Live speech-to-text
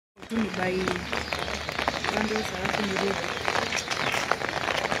tu ni buy bundles alafu nirudi.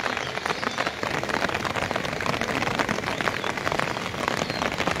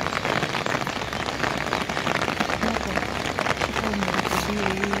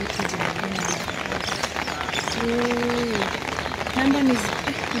 Namba ni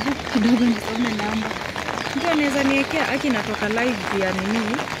kidogo nisome namba. Mtu anaweza niwekea aki natoka live ya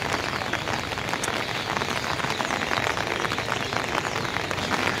nini?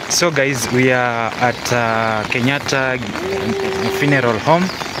 So guys, we are at Kenyatta funeral home.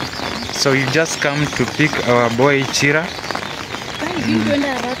 So you just come to pick our boy Chira. Tuende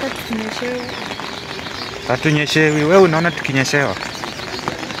haraka tukinyeshewa. Hatunyeshewi, wewe unaona tukinyeshewa.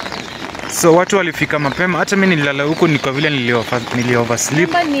 So watu walifika mapema, hata mimi nililala huko ni kwa vile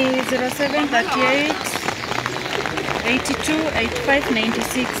nilioversleep. Namba ni 0738 82 85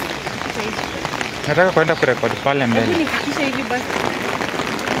 96. Nataka kwenda kurekodi pale mbele. Nifikisha hivi basi.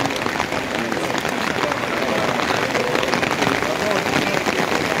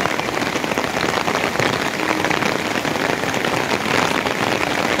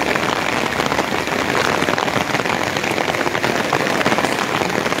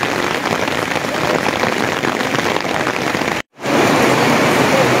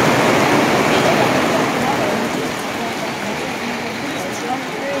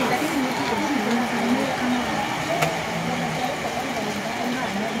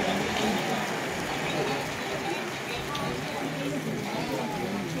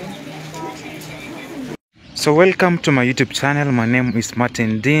 So welcome to my YouTube channel. My name is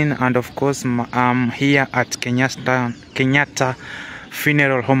Martin Dean, and of course I'm here at Kenyatta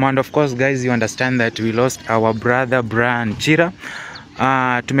funeral home. And of course guys, you understand that we lost our brother Brian Chira.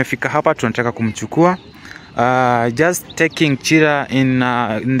 Tumefika hapa tunataka kumchukua. Just taking Chira in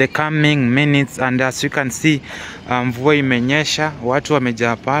the coming minutes, and as you can see mvua imenyesha, watu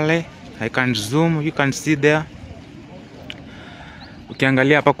wamejaa pale. I can zoom, you can see there.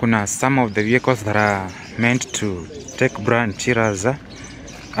 Ukiangalia hapa kuna some of the vehicles that are meant to take Brian Chira's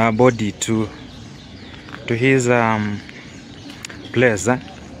body to his place.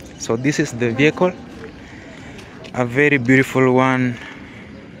 So this is the vehicle, a very beautiful one.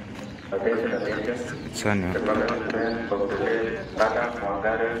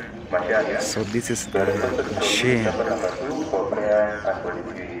 So this is the machine.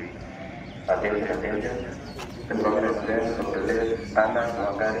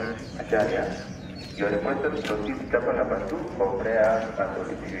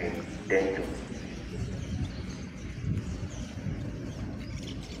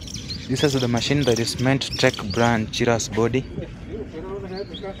 This is the machine that is meant to take Brian Chira's body.